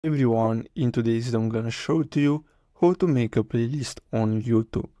Everyone, in today's video I'm gonna show to you how to make a playlist on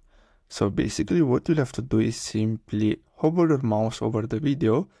YouTube. So basically what you'll have to do is simply hover your mouse over the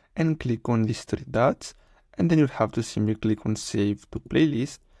video and click on these three dots, and then you'll have to simply click on save to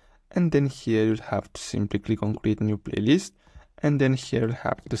playlist, and then here you'll have to simply click on create new playlist, and then here you'll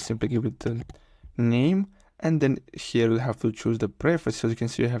have to simply give it the name, and then here you'll have to choose the preference. So as you can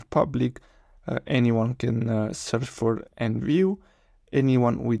see, you have public, anyone can search for and view,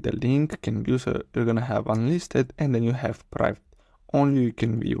 anyone with the link can view, so you're gonna have unlisted, and then you have private, only you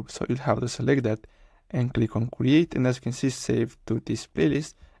can view. So you'll have to select that and click on create, and as you can see, save to this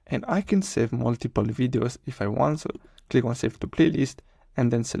playlist. And I can save multiple videos if I want, so click on save to playlist and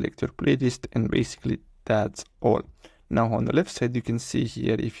then select your playlist, and basically that's all. Now on the left side you can see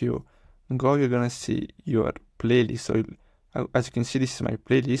here, if you go, you're gonna see your playlist. So as you can see, this is my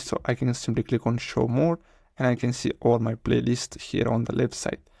playlist, so I can simply click on show more and I can see all my playlists here on the left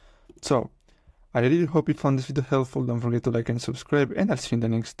side. So I really hope you found this video helpful. Don't forget to like and subscribe, and I'll see you in the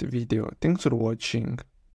next video. Thanks for watching.